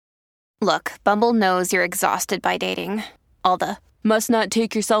Look, Bumble knows you're exhausted by dating. All the, must not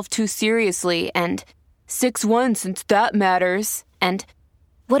take yourself too seriously, and 6'1" since that matters. And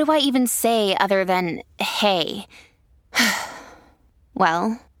what do I even say other than, hey?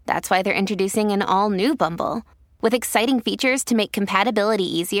 Well, that's why they're introducing an all-new Bumble, with exciting features to make compatibility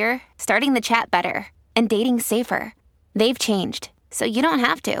easier, starting the chat better, and dating safer. They've changed, so you don't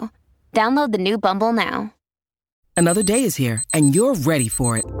have to. Download the new Bumble now. Another day is here, and you're ready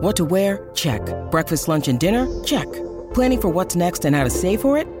for it. What to wear? Check. Breakfast, lunch, and dinner? Check. Planning for what's next and how to save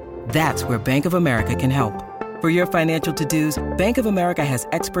for it? That's where Bank of America can help. For your financial to-dos, Bank of America has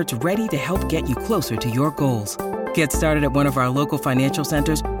experts ready to help get you closer to your goals. Get started at one of our local financial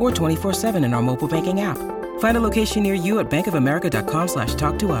centers or 24/7 in our mobile banking app. Find a location near you at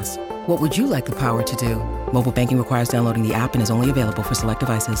bankofamerica.com/talktous. What would you like the power to do? Mobile banking requires downloading the app and is only available for select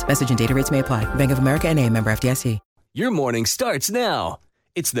devices. Message and data rates may apply. Bank of America N.A., member FDIC. Your morning starts now.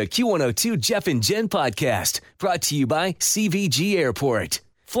 It's the Q102 Jeff and Jenn podcast, brought to you by CVG Airport.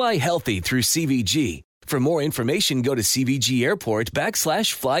 Fly healthy through CVG. For more information, go to CVG Airport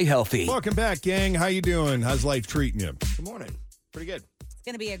 /fly healthy. Welcome back, gang. How you doing? How's life treating you? Good morning. Pretty good. It's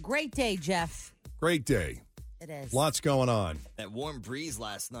going to be a great day, Jeff. Great day. It is. Lots going on. That warm breeze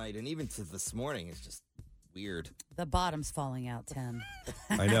last night and even to this morning is just weird. The bottom's falling out, Tim.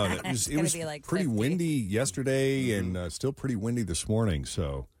 I know. It was like pretty 50. windy yesterday and still pretty windy this morning.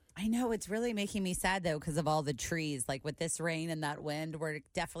 So I know. It's really making me sad, though, because of all the trees. Like with this rain and that wind, we're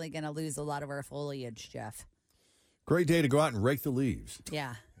definitely going to lose a lot of our foliage, Jeff. great day to go out and rake the leaves.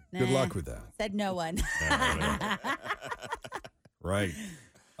 Yeah. Good luck with that. Said no one. Right.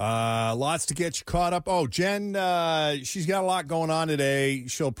 Lots to get you caught up. Oh, Jen, she's got a lot going on today.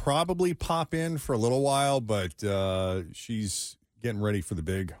 She'll probably pop in for a little while, but she's getting ready for the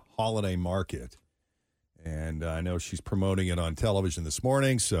big holiday market. And I know she's promoting it on television this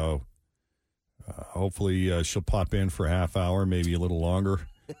morning, so hopefully she'll pop in for a half hour, maybe a little longer.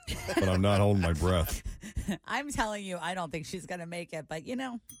 But I'm not holding my breath. I'm telling you, I don't think she's going to make it, but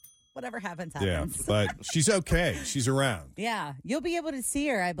whatever happens, Yeah, happens. but she's okay. She's around. Yeah, you'll be able to see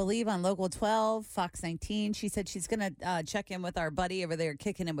her, I believe, on Local 12, Fox 19. She said she's going to check in with our buddy over there,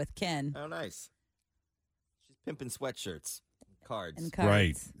 Kicking It with Ken. Oh, nice. She's pimping sweatshirts, cards. And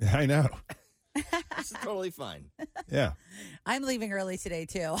cards. Right. I know. This is totally fine. Yeah. I'm leaving early today,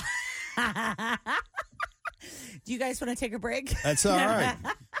 too. Do you guys want to take a break? That's all right.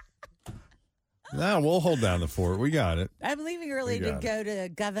 No, we'll hold down the fort. We got it. I'm leaving early to go to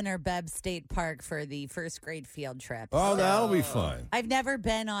Governor Bebb State Park for the first grade field trip. Oh, that'll be fun. I've never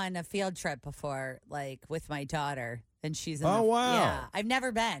been on a field trip before, like with my daughter, and she's in Oh, wow. Yeah, I've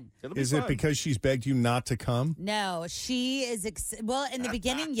never been. Is it because she's begged you not to come? No, she is. Well, in the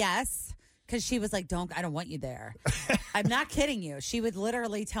beginning, yes. Because she was like, I don't want you there. I'm not kidding you. She would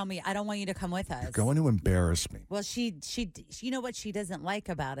literally tell me, I don't want you to come with us. You're going to embarrass me. Well, she, you know what she doesn't like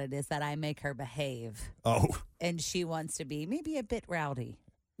about it is that I make her behave. Oh. And she wants to be maybe a bit rowdy,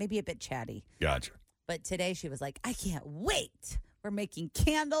 maybe a bit chatty. Gotcha. But today she was like, I can't wait. We're making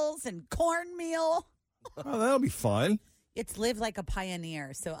candles and cornmeal. Oh, that'll be fun. It's Live Like a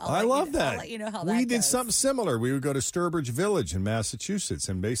Pioneer. So I love that. I'll let you know how that We did goes. something similar. We would go to Sturbridge Village in Massachusetts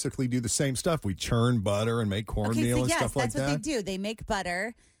and basically do the same stuff. We churn butter and make cornmeal and stuff like that. That's what they do. They make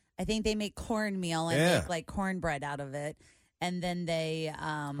butter. I think they make cornmeal and make like cornbread out of it. And then they...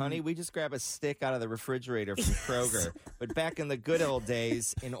 Honey, we just grab a stick out of the refrigerator from Kroger. But back in the good old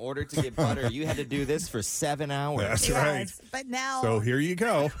days, in order to get butter, you had to do this for 7 hours. That's right. But now... So here you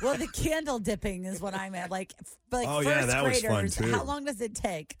go. Well, the candle dipping is what I'm at. Like oh, first yeah, that was graders, fun, too. how long does it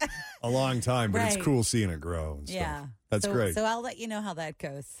take? A long time, but Right. it's cool seeing it grow and stuff. Yeah. That's great. So I'll let you know how that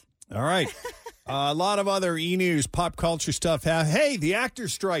goes. All right. A lot of other e-news, pop culture stuff. Hey, the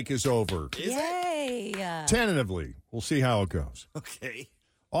actors' strike is over. Yay. Tentatively. We'll see how it goes. Okay.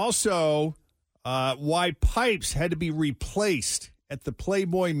 Also, why pipes had to be replaced at the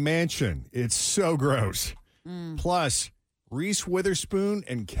Playboy Mansion. It's so gross. Plus, Reese Witherspoon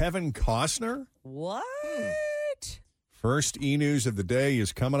and Kevin Costner. What? First e-news of the day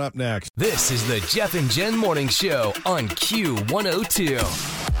is coming up next. This is the Jeff and Jen Morning Show on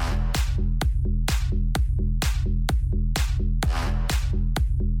Q102.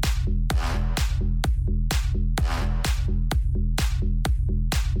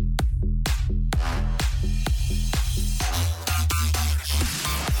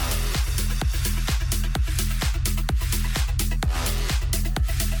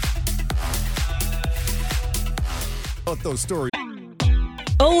 Those stories.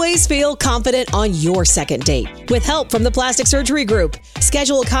 Always feel confident on your second date. With help from the Plastic Surgery Group.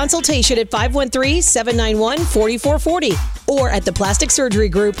 Schedule a consultation at 513-791-4440 or at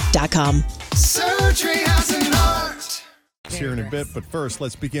theplasticsurgerygroup.com. Surgery has an art. Here in a bit, but first,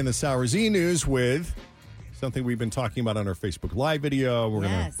 let's begin this hour's e-news with something we've been talking about on our Facebook Live video. We're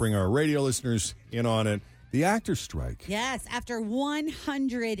going to bring our radio listeners in on it. The actors' strike. Yes, after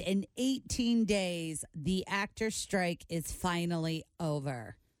 118 days, the actors' strike is finally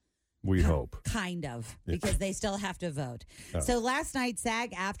over. We hope. Kind of, because they still have to vote. So last night,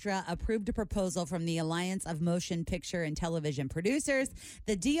 SAG-AFTRA approved a proposal from the Alliance of Motion Picture and Television Producers.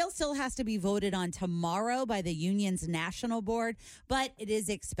 The deal still has to be voted on tomorrow by the union's national board, but it is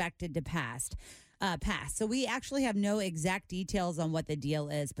expected to pass. So we actually have no exact details on what the deal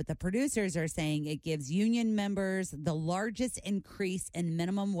is, but the producers are saying it gives union members the largest increase in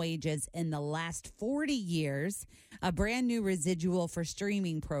minimum wages in the last 40 years, a brand new residual for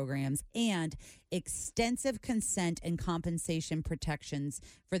streaming programs, and extensive consent and compensation protections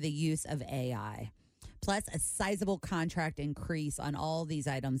for the use of AI. Plus a sizable contract increase on all these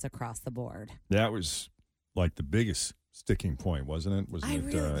items across the board. That was like the biggest sticking point, wasn't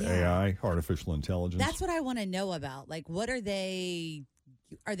it? AI, artificial intelligence? That's what I want to know about. Like, what are they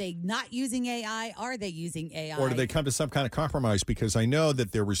not using AI? Are they using AI? Or do they come to some kind of compromise? Because I know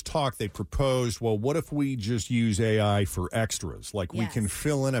that there was talk, they proposed, well, what if we just use AI for extras? Like we can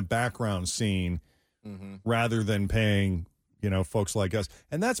fill in a background scene rather than paying, folks like us.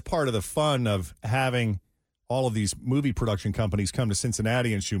 And that's part of the fun of having all of these movie production companies come to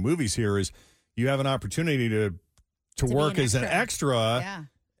Cincinnati and shoot movies here is you have an opportunity to work as an extra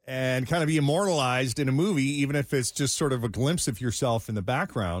and kind of be immortalized in a movie, even if it's just sort of a glimpse of yourself in the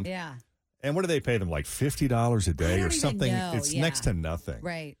background. Yeah. And what do they pay them? Like $50 a day or something? Know. It's next to nothing.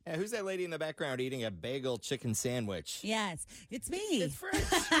 Right. Yeah, who's that lady in the background eating a bagel chicken sandwich? Yes, it's me. It's French.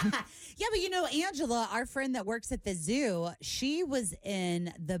 Yeah, but Angela, our friend that works at the zoo, she was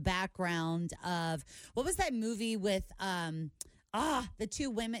in the background of, what was that movie with the two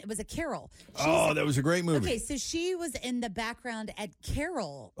women? It was a Carol. That was a great movie. Okay, so she was in the background at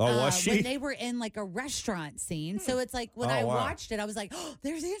Carol. Oh, was she? When they were in like a restaurant scene. So it's like when I watched it, I was like, oh,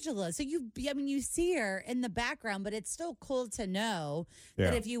 there's Angela. So you see her in the background, but it's still cool to know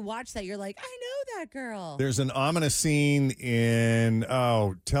that if you watch that, you're like, I know that girl. There's an ominous scene in,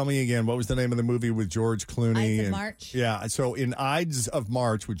 tell me again, what was the name of the movie with George Clooney? Ides of March. Yeah, so in Ides of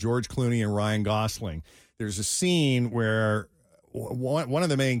March with George Clooney and Ryan Gosling, there's a scene where one of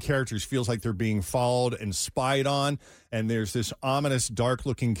the main characters feels like they're being followed and spied on, and there's this ominous,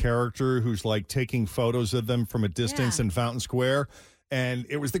 dark-looking character who's like taking photos of them from a distance in Fountain Square, and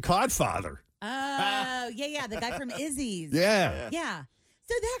it was the Codfather. Oh, yeah, the guy from Izzy's. Yeah.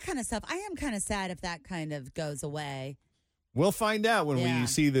 So that kind of stuff. I am kind of sad if that kind of goes away. We'll find out when we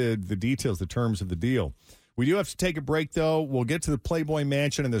see the details, the terms of the deal. We do have to take a break, though. We'll get to the Playboy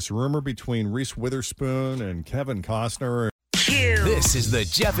Mansion and this rumor between Reese Witherspoon and Kevin Costner. This is the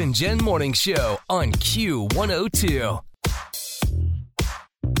Jeff and Jen Morning Show on Q102.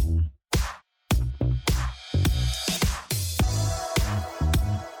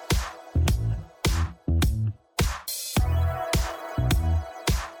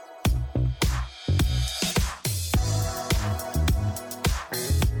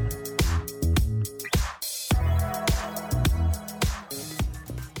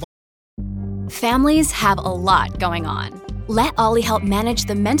 Families have a lot going on. Let Ollie help manage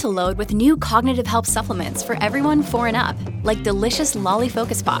the mental load with new cognitive help supplements for everyone 4 and up, like delicious Lolly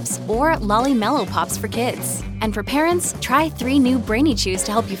Focus Pops or Lolly Mellow Pops for kids. And for parents, try 3 new Brainy Chews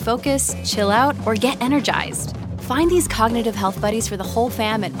to help you focus, chill out, or get energized. Find these cognitive health buddies for the whole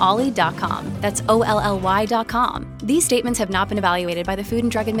fam at ollie.com. That's OLLY.com. These statements have not been evaluated by the Food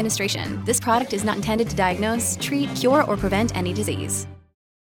and Drug Administration. This product is not intended to diagnose, treat, cure, or prevent any disease.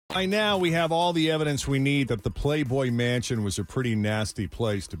 By now, we have all the evidence we need that the Playboy Mansion was a pretty nasty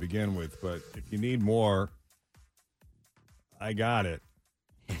place to begin with. But if you need more, I got it.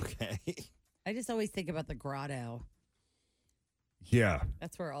 Okay. I just always think about the grotto. Yeah.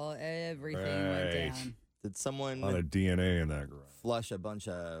 That's where everything went down. Did someone A lot of DNA in that garage. flush a bunch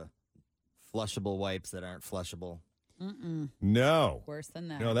of flushable wipes that aren't flushable? No. Worse than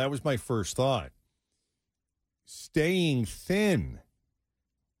that. No, that was my first thought. Staying thin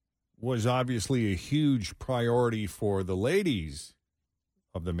was obviously a huge priority for the ladies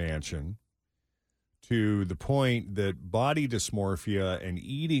of the mansion, to the point that body dysmorphia and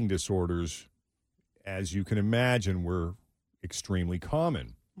eating disorders, as you can imagine, were extremely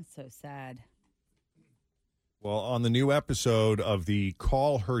common. That's so sad. Well, on the new episode of the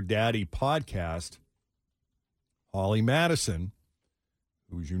Call Her Daddy podcast, Holly Madison,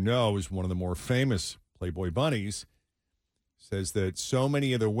 who, as you know, is one of the more famous Playboy bunnies, says that so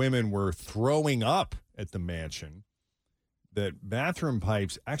many of the women were throwing up at the mansion that bathroom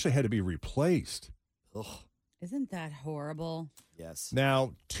pipes actually had to be replaced. Ugh. Isn't that horrible? Yes.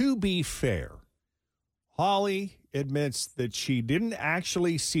 Now, to be fair, Holly admits that she didn't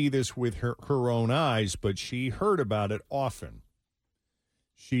actually see this with her own eyes, but she heard about it often.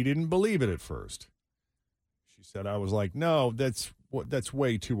 She didn't believe it at first. She said, I was like, no, that's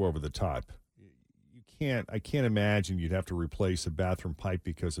way too over the top. I can't imagine you'd have to replace a bathroom pipe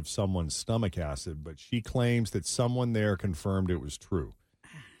because of someone's stomach acid, but she claims that someone there confirmed it was true.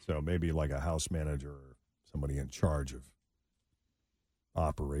 So maybe like a house manager or somebody in charge of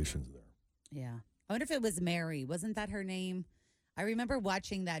operations there. Yeah. I wonder if it was Mary. Wasn't that her name? I remember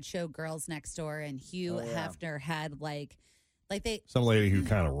watching that show Girls Next Door, and Hugh Hefner had like they some lady who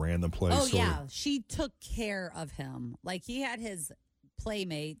kind of ran the place. Oh yeah, she took care of him. Like he had his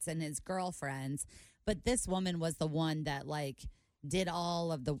playmates and his girlfriends, but this woman was the one that like did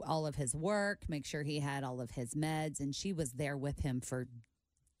all of his work, make sure he had all of his meds, and she was there with him for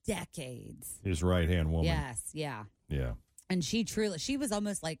decades. His right-hand woman. Yes, yeah. Yeah. And she was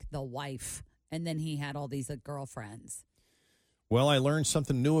almost like the wife, and then he had all these girlfriends. Well, I learned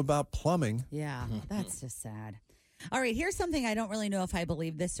something new about plumbing. Yeah, that's just sad. All right, here's something I don't really know if I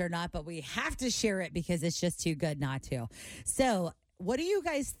believe this or not, but we have to share it because it's just too good not to. So, what do you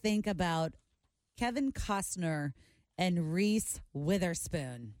guys think about Kevin Costner and Reese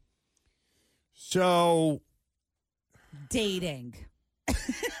Witherspoon So, dating?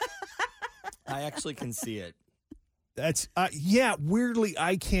 I actually can see it. that's, weirdly,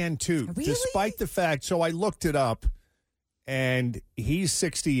 I can too. Really? Despite the fact, so I looked it up, and he's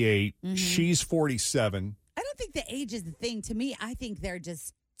 68, she's 47. I don't think the age is the thing. To me, I think they're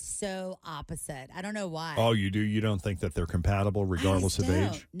just so opposite. I don't know why. Oh, you do? You don't think that they're compatible regardless of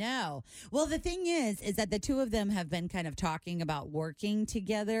age? No. Well, the thing is that the two of them have been kind of talking about working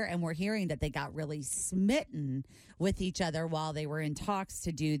together, and we're hearing that they got really smitten with each other while they were in talks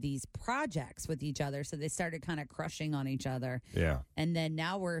to do these projects with each other. So they started kind of crushing on each other. Yeah. And then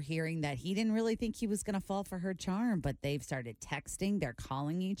now we're hearing that he didn't really think he was going to fall for her charm, but they've started texting. They're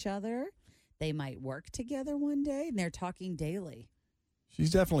calling each other. They might work together one day, and they're talking daily. She's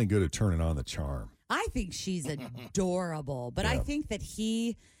definitely good at turning on the charm. I think she's adorable, but I think that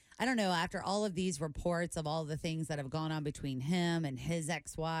I don't know, after all of these reports of all the things that have gone on between him and his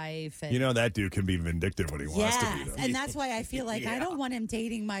ex-wife. And, You know, that dude can be vindictive when he wants to be, though. And that's why I feel like I don't want him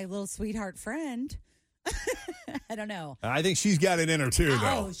dating my little sweetheart friend. I don't know. I think she's got it in her, too,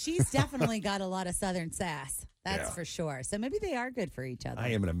 though. Oh, she's definitely got a lot of Southern sass. That's for sure. So maybe they are good for each other. I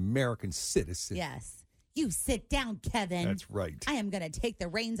am an American citizen. Yes. You sit down, Kevin. That's right. I am going to take the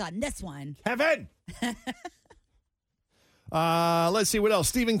reins on this one. Kevin! Let's see what else.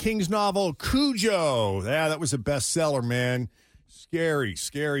 Stephen King's novel, Cujo. Yeah, that was a bestseller, man. Scary,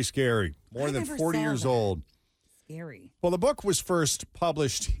 scary, scary. More than 40 years old. Scary. Well, the book was first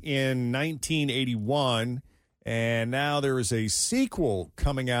published in 1981, and now there is a sequel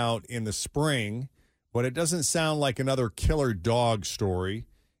coming out in the spring, but it doesn't sound like another killer dog story.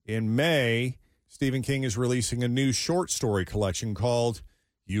 In May, Stephen King is releasing a new short story collection called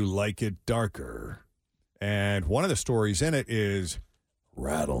You Like It Darker. And one of the stories in it is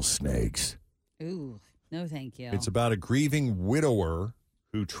rattlesnakes. Ooh, no thank you. It's about a grieving widower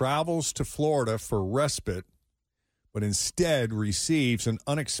who travels to Florida for respite, but instead receives an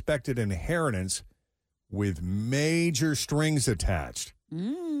unexpected inheritance with major strings attached.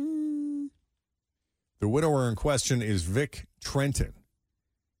 Mm. The widower in question is Vic Trenton.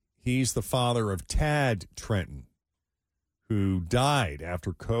 He's the father of Tad Trenton, who died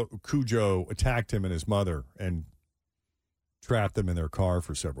after Cujo attacked him and his mother and trapped them in their car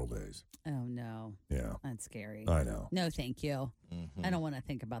for several days. Oh, no. Yeah. That's scary. I know. No, thank you. I don't want to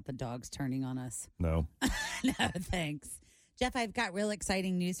think about the dogs turning on us. No. No, thanks. Jeff, I've got real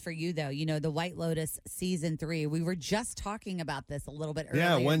exciting news for you, though. You know, The White Lotus Season 3. We were just talking about this a little bit earlier.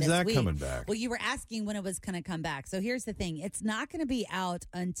 Yeah, when's this that week. coming back? Well, you were asking when it was going to come back. So here's the thing. It's not going to be out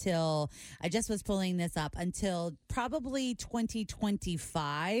until, I just was pulling this up, until probably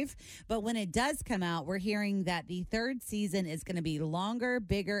 2025. But when it does come out, we're hearing that the third season is going to be longer,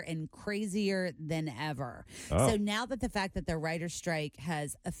 bigger, and crazier than ever. Oh. So now that the fact that the writer's strike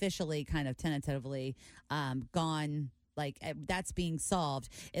has officially kind of tentatively gone, like that's being solved,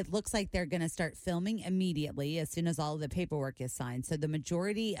 it looks like they're going to start filming immediately as soon as all of the paperwork is signed. So the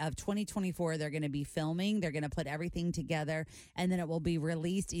majority of 2024, they're going to be filming. They're going to put everything together, and then it will be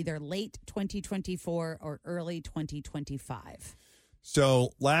released either late 2024 or early 2025.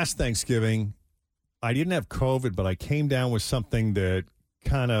 So last Thanksgiving, I didn't have COVID, but I came down with something that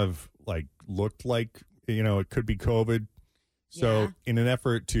kind of like looked like, you know, it could be COVID. So Yeah. in an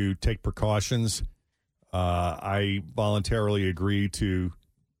effort to take precautions, I voluntarily agreed to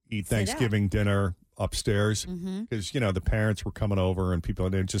eat Thanksgiving dinner upstairs because, the parents were coming over and people,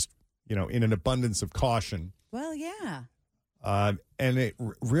 and just, in an abundance of caution. Well, yeah. And it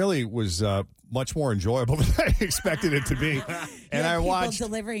really was much more enjoyable than I expected it to be. And I watched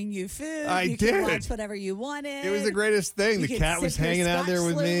delivering you food. You could did watch whatever you wanted. It was the greatest thing. The cat was hanging out there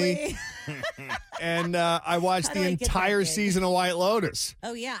with me. And I watched the entire season of White Lotus.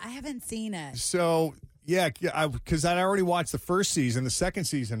 Oh, yeah. I haven't seen it. So, yeah, because I'd already watched the first season. The second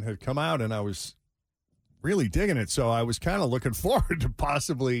season had come out, and I was really digging it. So I was kind of looking forward to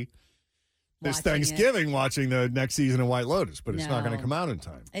possibly this Thanksgiving watching the next season of White Lotus, but it's not going to come out in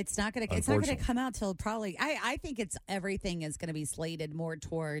time. It's not going to. It's not going to come out till probably. I think everything is going to be slated more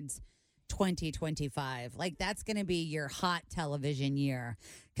towards 2025. Like that's going to be your hot television year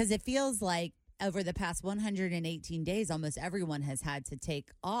because it feels like over the past 118 days, almost everyone has had to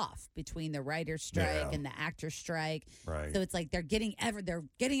take off between the writer's strike and the actor's strike. Right. So it's like they're getting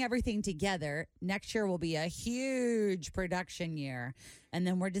everything together. Next year will be a huge production year. And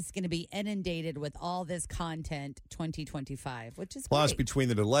then we're just going to be inundated with all this content 2025, which is Plus, great. between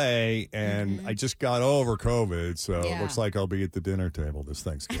the delay and I just got over COVID, so it looks like I'll be at the dinner table this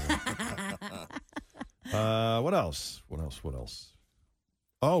Thanksgiving. What else?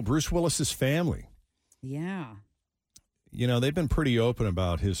 Oh, Bruce Willis's family. Yeah. They've been pretty open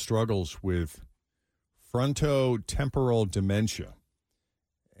about his struggles with frontotemporal dementia.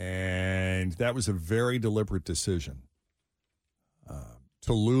 And that was a very deliberate decision.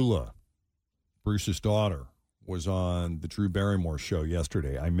 Tallulah, Bruce's daughter, was on the Drew Barrymore show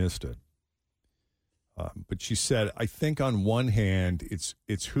yesterday. I missed it. But she said, I think on one hand,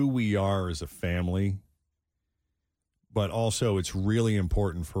 it's who we are as a family, but also it's really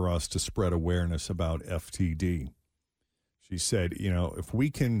important for us to spread awareness about FTD. She said, if we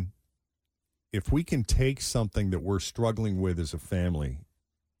can take something that we're struggling with as a family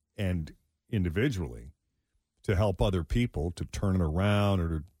and individually to help other people to turn it around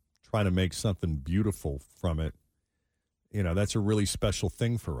or to try to make something beautiful from it, that's a really special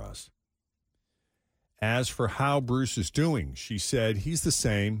thing for us. As for how Bruce is doing, she said he's the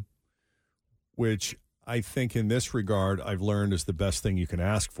same, which I think in this regard I've learned is the best thing you can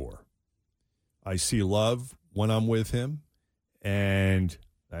ask for. I see love when I'm with him, and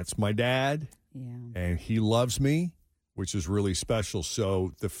that's my dad, and he loves me, which is really special.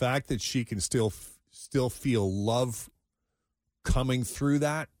 So the fact that she can still feel love coming through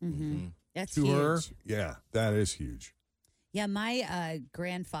that That's to huge. her, yeah, that is huge. Yeah, my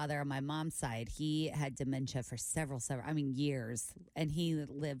grandfather on my mom's side, he had dementia for several years. And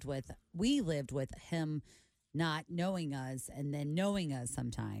we lived with him not knowing us and then knowing us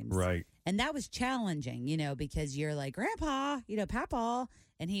sometimes. Right. And that was challenging, because you're like, Grandpa, Papa,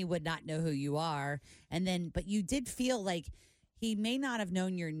 and he would not know who you are. And then, but you did feel like he may not have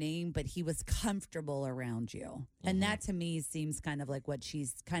known your name, but he was comfortable around you. And that to me seems kind of like what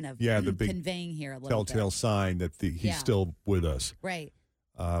she's kind of the big conveying here a little telltale bit. sign that he's still with us. Right.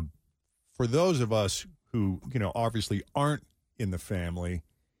 For those of us who, obviously aren't in the family,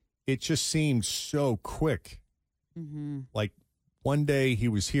 it just seemed so quick. Like one day he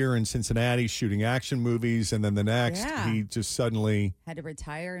was here in Cincinnati shooting action movies, and then the next he just suddenly had to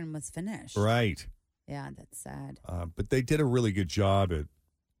retire and was finished. Right. Yeah, that's sad. But they did a really good job at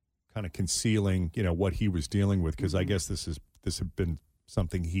kind of concealing, what he was dealing with, because I guess this had been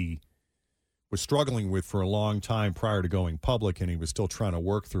something he was struggling with for a long time prior to going public, and he was still trying to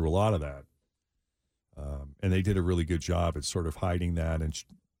work through a lot of that. And they did a really good job at sort of hiding that and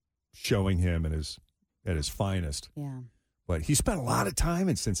showing him at his finest. Yeah. But he spent a lot of time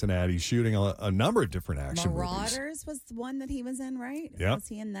in Cincinnati shooting a number of different action Marauders movies. was the one that he was in, right? Yeah. Was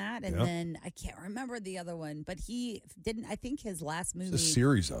he in that? And then I can't remember the other one, but he didn't. I think his last movie, It's a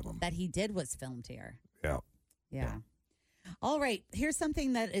series of them that he did was filmed here. Yeah. All right. Here's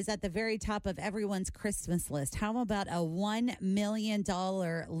something that is at the very top of everyone's Christmas list. How about a $1 million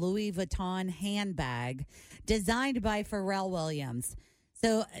Louis Vuitton handbag designed by Pharrell Williams?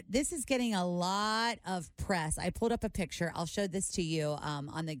 So this is getting a lot of press. I pulled up a picture. I'll show this to you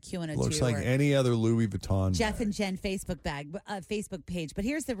on the Q&A. Looks like any other Louis Vuitton Jeff bag. and Jenn Facebook page. But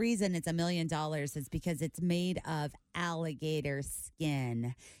here's the reason it's $1 million is because it's made of alligator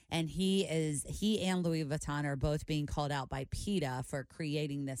skin. And he and Louis Vuitton are both being called out by PETA for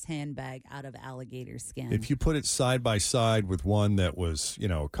creating this handbag out of alligator skin. If you put it side by side with one that was,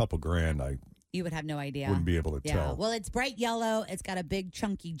 a couple grand, You would have no idea. Wouldn't be able to tell. Well, it's bright yellow. It's got a big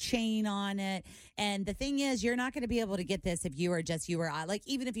chunky chain on it. And the thing is, you're not going to be able to get this if you or I. Like,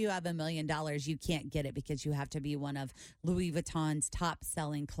 even if you have $1 million, you can't get it because you have to be one of Louis Vuitton's top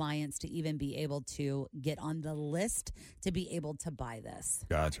selling clients to even be able to get on the list to be able to buy this.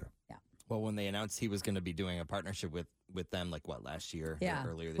 Gotcha. Yeah. Well, when they announced he was going to be doing a partnership with them, like last year or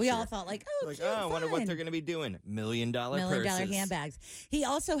earlier this year. We all thought I wonder what they're going to be doing. $1 million purses. Handbags. He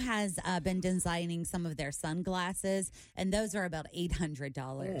also has been designing some of their sunglasses, and those are about $800.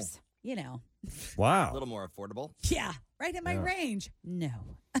 Oh. You know. Wow. A little more affordable. Yeah, right in my range. No.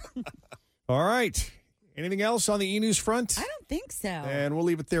 All right. Anything else on the e-news front? I don't think so. And we'll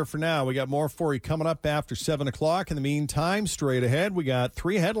leave it there for now. We got more for you coming up after 7 o'clock. In the meantime, straight ahead, we got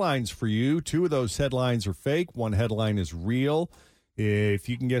 3 headlines for you. 2 of those headlines are fake. 1 headline is real. If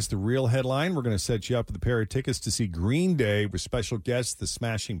you can guess the real headline, we're going to set you up with a pair of tickets to see Green Day with special guests, the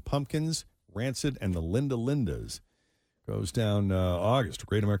Smashing Pumpkins, Rancid, and the Linda Lindas. Goes down August,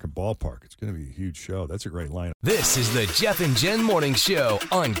 Great American Ballpark. It's going to be a huge show. That's a great lineup. This is the Jeff and Jen Morning Show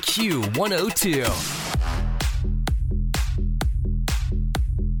on Q102.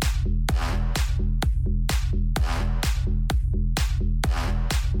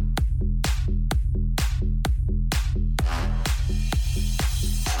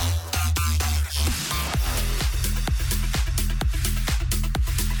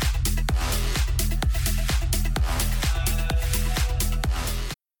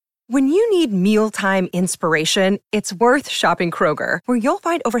 When you need mealtime inspiration, it's worth shopping Kroger, where you'll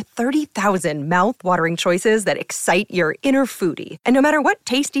find over 30,000 mouth-watering choices that excite your inner foodie. And no matter what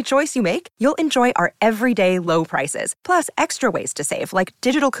tasty choice you make, you'll enjoy our everyday low prices, plus extra ways to save, like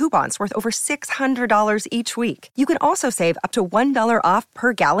digital coupons worth over $600 each week. You can also save up to $1 off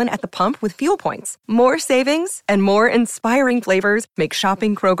per gallon at the pump with fuel points. More savings and more inspiring flavors make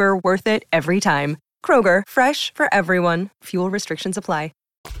shopping Kroger worth it every time. Kroger, fresh for everyone. Fuel restrictions apply.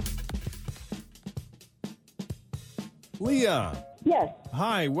 Leah. Yes.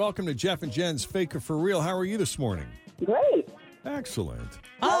 Hi, welcome to Jeff and Jen's Faker for Real. How are you this morning? Great. Excellent.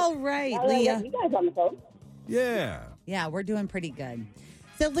 All right, I Leah. got you guys on the phone. Yeah. Yeah, we're doing pretty good.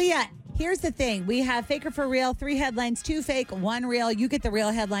 So, Leah, here's the thing. We have Faker for Real, 3 headlines, 2 fake, 1 real. You get the real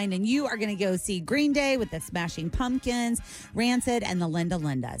headline, and you are going to go see Green Day with the Smashing Pumpkins, Rancid, and the Linda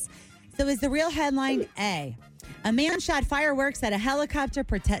Lindas. So is the real headline A, a man shot fireworks at a helicopter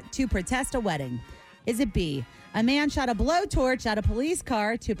to protest a wedding? Is it B, a man shot a blowtorch at a police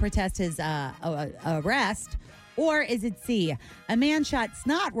car to protest his arrest? Or is it C, a man shot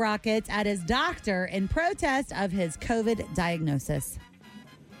snot rockets at his doctor in protest of his COVID diagnosis?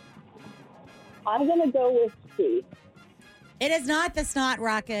 I'm going to go with C. It is not the snot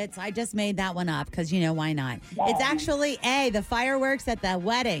rockets. I just made that one up because, why not? It's actually A, the fireworks at the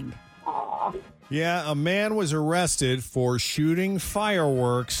wedding. Yeah, a man was arrested for shooting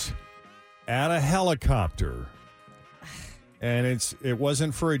fireworks at a helicopter. And it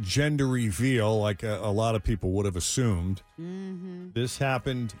wasn't for a gender reveal like a lot of people would have assumed. Mm-hmm. This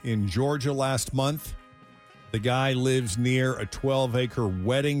happened in Georgia last month. The guy lives near a 12-acre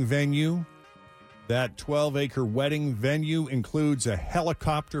wedding venue. That 12-acre wedding venue includes a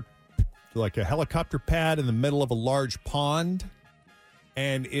helicopter pad in the middle of a large pond.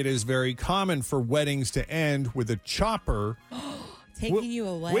 And it is very common for weddings to end with a chopper taking you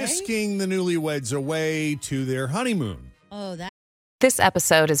away, whisking the newlyweds away to their honeymoon. Oh, that. This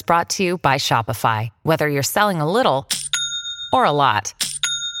episode is brought to you by Shopify. Whether you're selling a little or a lot,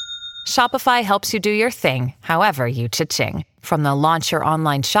 Shopify helps you do your thing, however you cha-ching. From the launch your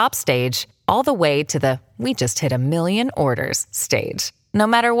online shop stage, all the way to the we just hit 1 million orders stage. No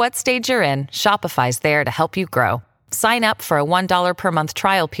matter what stage you're in, Shopify's there to help you grow. Sign up for a $1 per month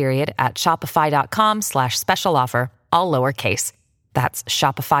trial period at shopify.com/special offer, all lowercase. That's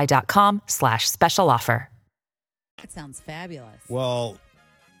shopify.com/special offer. That sounds fabulous. Well,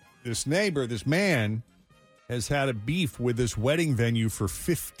 this man, has had a beef with this wedding venue for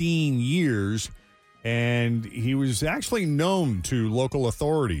 15 years, and he was actually known to local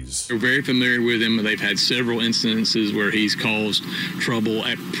authorities. They're very familiar with him. They've had several instances where he's caused trouble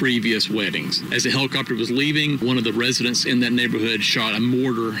at previous weddings. As the helicopter was leaving, one of the residents in that neighborhood shot a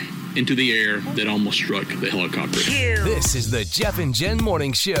mortar into the air that almost struck the helicopter. This is the Jeff and Jen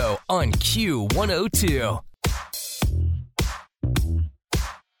Morning Show on Q102.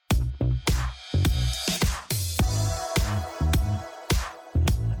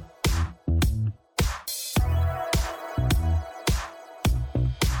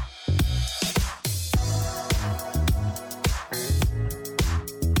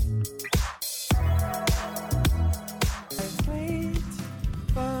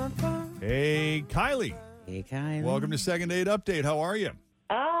 Kylie. Hey, Kylie. Welcome to Second Date Update. How are you?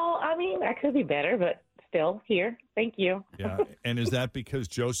 Oh, I mean, I could be better, but still here. Thank you. Yeah. And is that because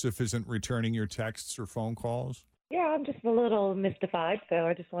Joseph isn't returning your texts or phone calls? Yeah, I'm just a little mystified, so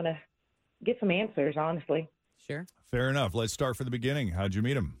I just want to get some answers, honestly. Sure. Fair enough. Let's start from the beginning. How'd you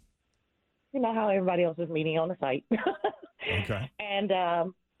meet him? You know how everybody else is meeting on the site. Okay.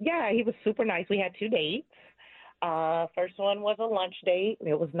 And, yeah, he was super nice. We had 2 dates. First one was a lunch date.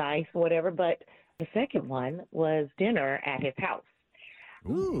 It was nice, whatever. But the second one was dinner at his house.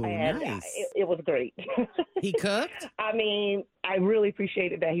 Ooh, And nice. it was great. He cooked? I mean, I really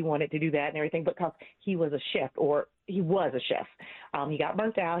appreciated that he wanted to do that and everything because he was a chef, or he was a chef. He got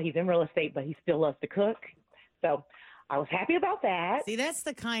burnt out. He's in real estate, but he still loves to cook. So I was happy about that. See, that's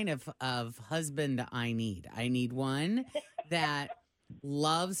the kind of husband I need. I need one that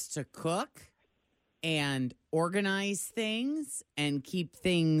loves to cook and organize things and keep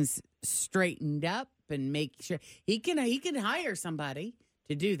things straightened up and make sure he can hire somebody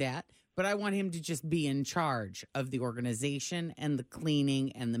to do that, but I want him to just be in charge of the organization and the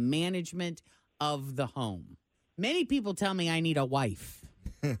cleaning and the management of the home. Many people tell me I need a wife.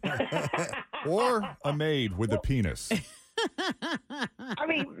 Or a maid with a penis. I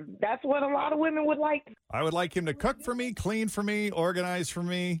mean, that's what a lot of women would like. I would like him to cook for me, clean for me, organize for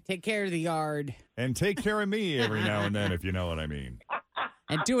me. Take care of the yard. And take care of me every now and then, if you know what I mean.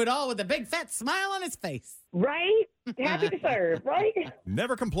 And do it all with a big fat smile on his face. Right? Happy to serve, right?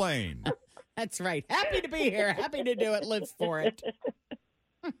 Never complain. That's right. Happy to be here. Happy to do it. Live for it.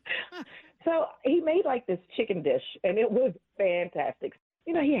 So he made like this chicken dish, and it was fantastic.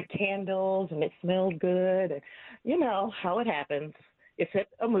 You know, he had candles, and it smelled good. And you know how it happens. It set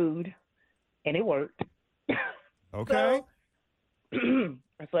a mood, and it worked. Okay. So,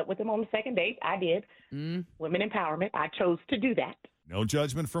 I slept with him on the second date. I did. Women empowerment. I chose to do that. No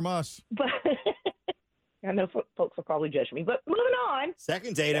judgment from us. But I know folks will probably judge me. But moving on.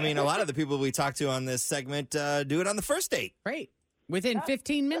 Second date, I mean, a lot of the people we talk to on this segment do it on the first date. Right. Within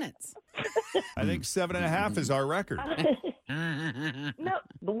 15 minutes. I think 7.5 is our record. No,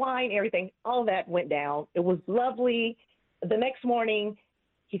 the wine, everything, all that went down. It was lovely. The next morning,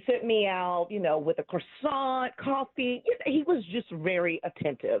 he sent me out, you know, with a croissant, coffee. He was just very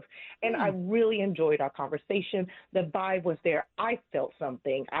attentive. And I really enjoyed our conversation. The vibe was there. I felt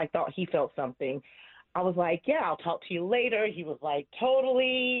something. I thought he felt something. I was like, yeah, I'll talk to you later. He was like,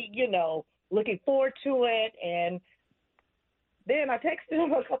 totally, you know, looking forward to it. And then I texted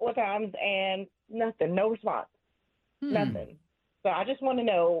him a couple of times and nothing, no response, nothing. So I just want to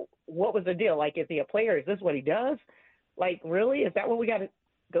know, what was the deal? Like, is he a player? Is this what he does? Like, really? Is that what we got to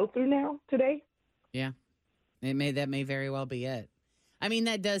go through now today? Yeah, that may very well be it. I mean,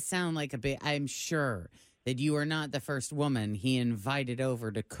 that does sound like a bit. I'm sure that you are not the first woman he invited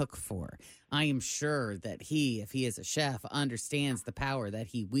over to cook for. I am sure that he, if he is a chef, understands the power that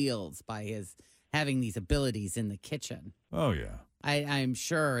he wields by his having these abilities in the kitchen. Oh, yeah. I'm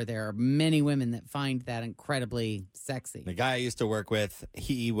sure there are many women that find that incredibly sexy. The guy I used to work with,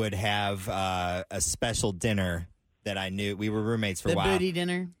 he would have a special dinner that I knew. We were roommates for a while. The booty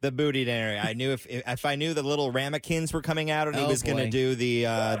dinner? The booty dinner. I knew if I knew the little ramekins were coming out and he was going to do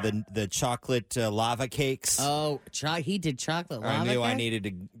the chocolate lava cakes. Oh, he did chocolate lava I knew cake? I needed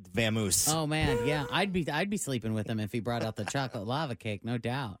to vamoose. Oh, man, yeah. I'd be sleeping with him if he brought out the chocolate lava cake, no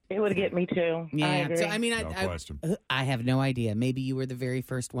doubt. It would get me too. Yeah. I agree. So, I mean, No question. I have no idea. Maybe you were the very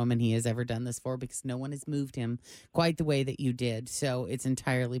first woman he has ever done this for because no one has moved him quite the way that you did. So it's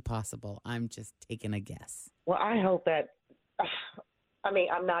entirely possible. I'm just taking a guess. Well, I hope that, I mean,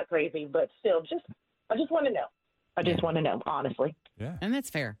 I'm not crazy, but still, I just want to know. I just want to know, honestly. Yeah. And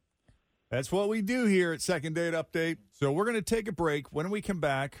that's fair. That's what we do here at Second Date Update. So we're going to take a break. When we come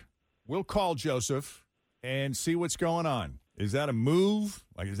back, we'll call Joseph and see what's going on. Is that a move?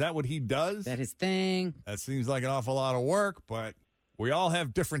 Like, is that what he does? That his thing. That seems like an awful lot of work, but we all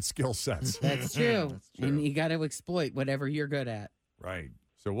have different skill sets. That's true. And you got to exploit whatever you're good at. Right.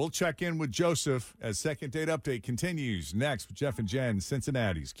 So we'll check in with Joseph as Second Date Update continues next with Jeff and Jen,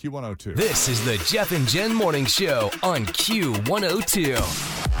 Cincinnati's Q102. This is the Jeff and Jen Morning Show on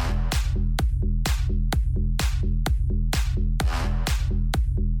Q102.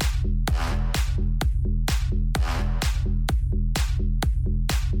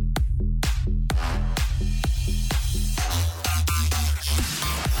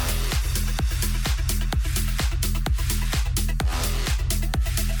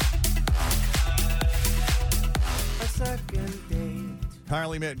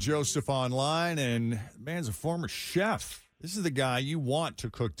 Kylie met Joseph online, and the man's a former chef. This is the guy you want to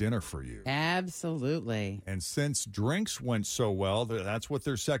cook dinner for you. Absolutely. And since drinks went so well, that's what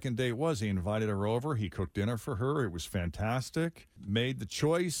their second date was. He invited her over. He cooked dinner for her. It was fantastic. Made the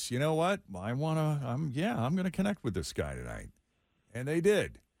choice. You know what? I'm going to connect with this guy tonight. And they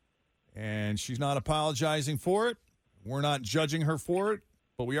did. And she's not apologizing for it. We're not judging her for it.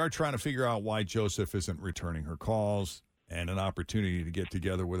 But we are trying to figure out why Joseph isn't returning her calls and an opportunity to get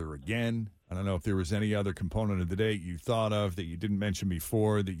together with her again. I don't know if there was any other component of the date you thought of that you didn't mention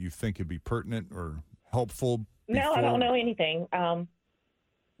before that you think would be pertinent or helpful. No, I don't know anything. It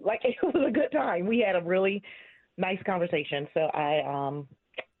was a good time. We had a really nice conversation. So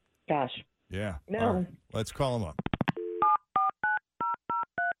Yeah. No. Right. Let's call him up.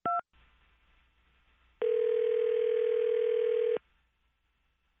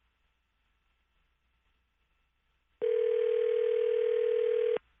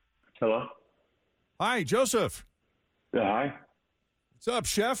 Hello? Hi, Joseph. Yeah, hi. What's up,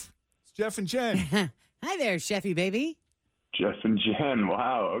 Chef? It's Jeff and Jen. Hi there, Chefy baby. Jeff and Jen.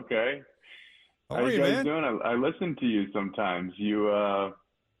 Wow, okay. How are you, guys man? doing? I listen to you sometimes. You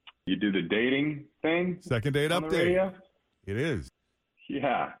do the dating thing? Second date on the update. radio? It is.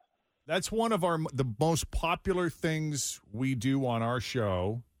 Yeah. That's one of the most popular things we do on our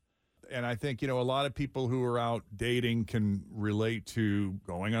show. And I think, a lot of people who are out dating can relate to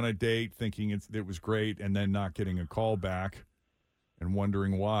going on a date, thinking it was great, and then not getting a call back and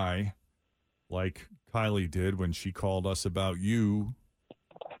wondering why, like Kylie did when she called us about you.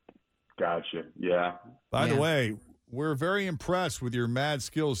 Gotcha. Yeah. By the way, we're very impressed with your mad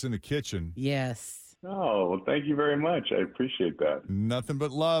skills in the kitchen. Yes. Oh, well, thank you very much. I appreciate that. Nothing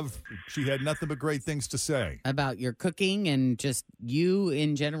but love. She had nothing but great things to say. About your cooking and just you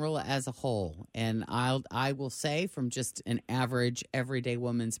in general as a whole. And I will say, from just an average everyday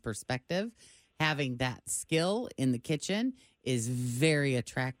woman's perspective, having that skill in the kitchen is very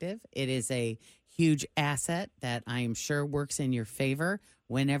attractive. It is a huge asset that I am sure works in your favor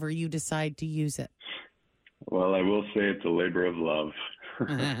whenever you decide to use it. Well, I will say it's a labor of love.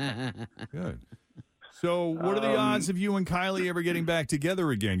 Good. So what are the odds of you and Kylie ever getting back together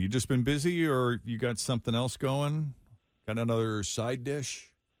again? You just been busy, or you got something else going? Got another side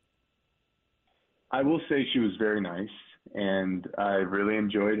dish? I will say she was very nice, and I really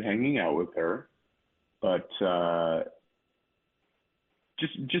enjoyed hanging out with her. But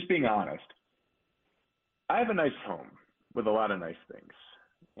just being honest, I have a nice home with a lot of nice things.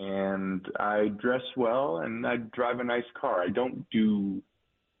 And I dress well, and I drive a nice car. I don't do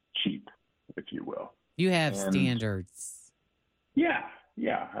cheap, if you will. You have standards. Yeah.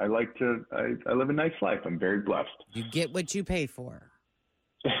 I live a nice life. I'm very blessed. You get what you pay for.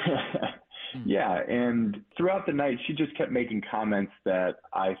 Yeah, and throughout the night, she just kept making comments that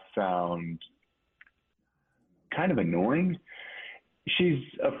I found kind of annoying. She's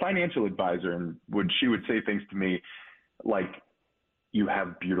a financial advisor, and she would say things to me like, "You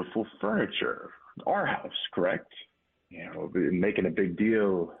have beautiful furniture. Our house, correct?" Making a big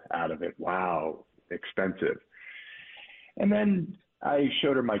deal out of it. Wow, expensive. And then I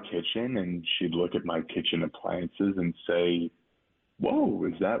showed her my kitchen, and she'd look at my kitchen appliances and say, "Whoa,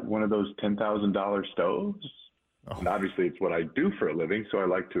 is that one of those $10,000 stoves?" Oh. And obviously it's what I do for a living, so I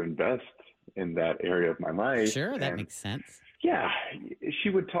like to invest in that area of my life. Sure, that makes sense. Yeah, she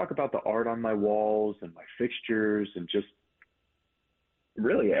would talk about the art on my walls and my fixtures and just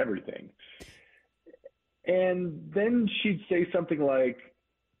really everything. And then she'd say something like,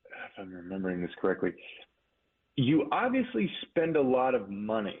 if I'm remembering this correctly, "You obviously spend a lot of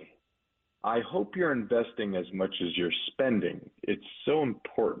money. I hope you're investing as much as you're spending. It's so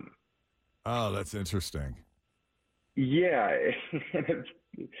important." Oh, that's interesting. Yeah, and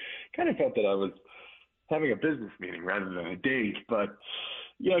it kind of felt that I was having a business meeting rather than a date. But,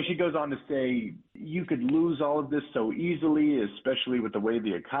 she goes on to say, "You could lose all of this so easily, especially with the way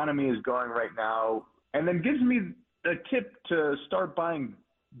the economy is going right now." And then gives me a tip to start buying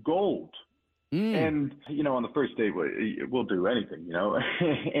gold. And, on the first date, we'll do anything,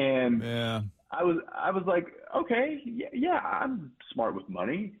 and yeah. I was like, okay, yeah, I'm smart with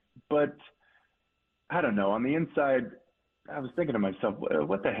money, but I don't know. On the inside, I was thinking to myself,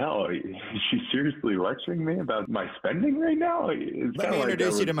 what the hell? Is she seriously lecturing me about my spending right now? Let me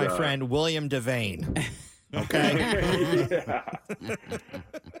introduce you to my friend, William Devane. Okay?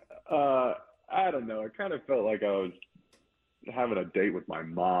 I don't know. It kind of felt like I was having a date with my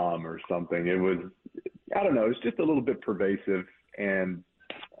mom or something. It was, I don't know. It's just a little bit pervasive, and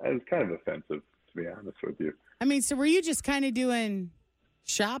it was kind of offensive, to be honest with you. I mean, so were you just kind of doing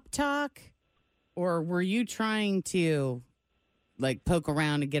shop talk, or were you trying to poke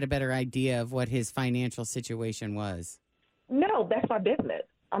around and get a better idea of what his financial situation was? no, that's my business.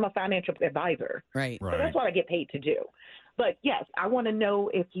 I'm a financial advisor. Right. So that's what I get paid to do. But yes, I want to know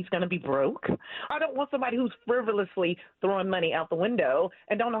if he's going to be broke. I don't want somebody who's frivolously throwing money out the window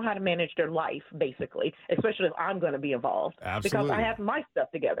and don't know how to manage their life, basically, especially if I'm going to be involved. Absolutely. Because I have my stuff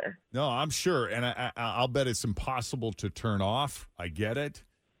together. No, I'm sure. And I'll bet it's impossible to turn off. I get it.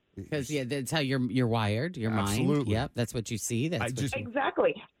 Because, that's how you're wired, your Absolutely. mind. Yep, that's what you see.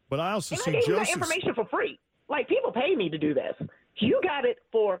 Exactly. But I also and see I gave you that Joseph's... information for free. Like, people pay me to do this. You got it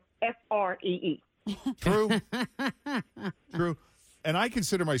for FREE. True. True. And I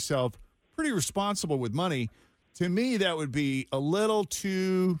consider myself pretty responsible with money. To me, that would be a little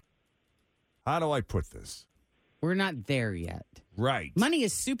too, how do I put this? We're not there yet. Right. Money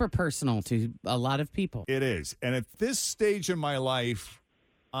is super personal to a lot of people. It is. And at this stage in my life,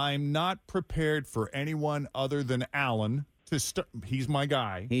 I'm not prepared for anyone other than Alan to start. He's my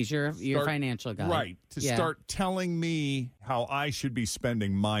guy. He's your financial guy. Right. To start telling me how I should be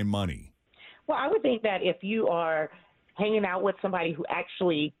spending my money. Well, I would think that if you are hanging out with somebody who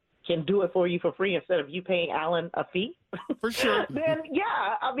actually can do it for you for free instead of you paying Alan a fee, for sure, then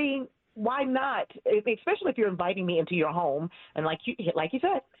yeah, I mean, why not? Especially if you're inviting me into your home, and like you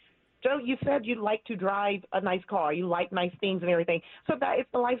said, Joe, you said you like to drive a nice car, you like nice things and everything. So that it's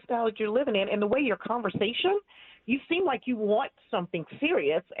the lifestyle that you're living in, and the way your conversation, you seem like you want something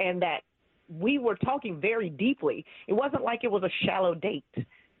serious, and that we were talking very deeply. It wasn't like it was a shallow date.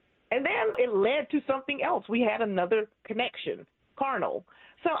 And then it led to something else. We had another connection, carnal.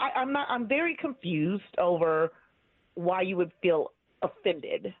 So I'm very confused over why you would feel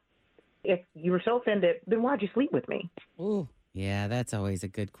offended. If you were so offended, then why'd you sleep with me? Ooh. Yeah, that's always a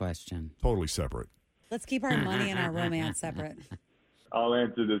good question. Totally separate. Let's keep our money and our romance separate. I'll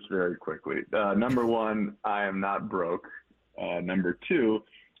answer this very quickly. Number one, I am not broke. Number two,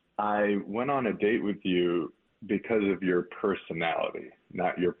 I went on a date with you because of your personality,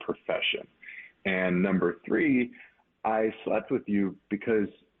 not your profession. And number three, I slept with you because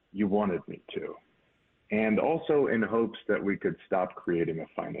you wanted me to. And also in hopes that we could stop creating a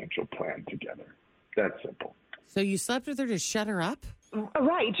financial plan together. That's simple. So you slept with her to shut her up?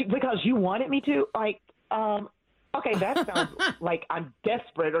 Right, because you wanted me to? Like, okay, that sounds like I'm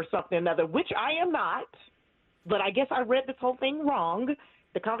desperate or something or another, which I am not. But I guess I read this whole thing wrong.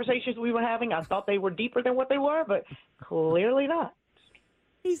 The conversations we were having, I thought they were deeper than what they were, but clearly not.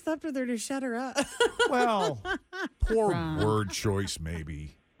 He slept with her to shut her up. Well, poor word choice,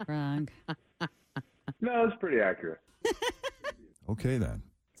 maybe. Wrong. No, it's pretty accurate. Okay, then.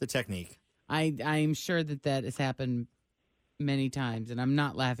 It's a technique. I'm sure that has happened many times, and I'm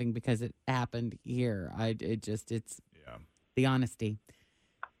not laughing because it happened here. It's the honesty.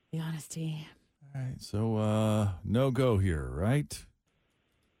 The honesty. All right, so no go here, right?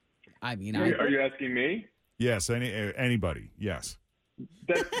 I mean, are you asking me? Yes, anybody. Yes.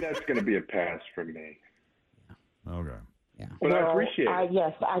 That's going to be a pass from me. Okay. Yeah. But I appreciate it.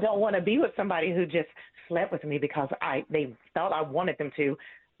 Yes, I don't want to be with somebody who just slept with me because they thought I wanted them to.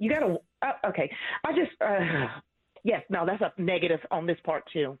 You got to okay. I just yes, no, that's a negative on this part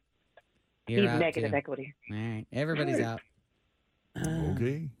too. You're He's out negative too. equity. All right, everybody's out.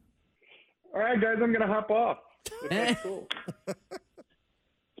 Okay. All right, guys, I'm going to hop off. That's cool.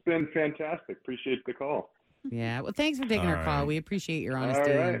 It's been fantastic. Appreciate the call. Yeah. Well, thanks for taking our call. We appreciate your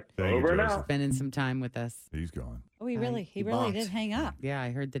honesty. All right. Over and out. Spending some time with us. He's gone. Oh, he really did hang up. Yeah,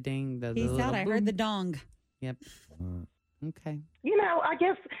 I heard the ding. The Peace little out. I boom. heard the dong. Yep. Okay. You know, I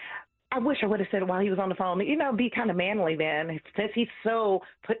guess I wish I would have said it while he was on the phone. You know, be kind of manly then, since he's so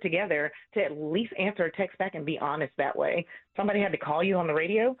put together, to at least answer a text back and be honest that way. Somebody had to call you on the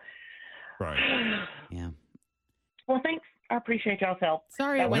radio. Right. Yeah. Well, thanks. I appreciate y'all's help.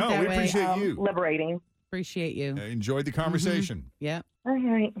 Sorry it went that we way. appreciate you. Liberating. Appreciate you. Enjoyed the conversation. Yep. All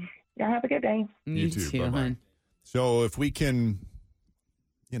right. Y'all have a good day. You too. Bye-bye. hon. So if we can,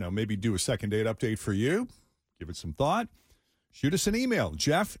 maybe do a second date update for you, give it some thought, shoot us an email,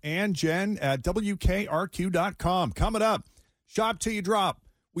 Jeff and Jen at WKRQ.com. Coming up, Shop Till You Drop.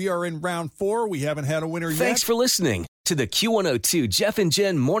 We are in round 4. We haven't had a winner yet. Thanks for listening to the Q102 Jeff and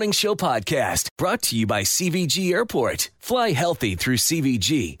Jen Morning Show podcast, brought to you by CVG Airport. Fly healthy through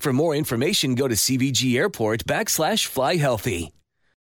CVG. For more information, go to CVG Airport /fly healthy.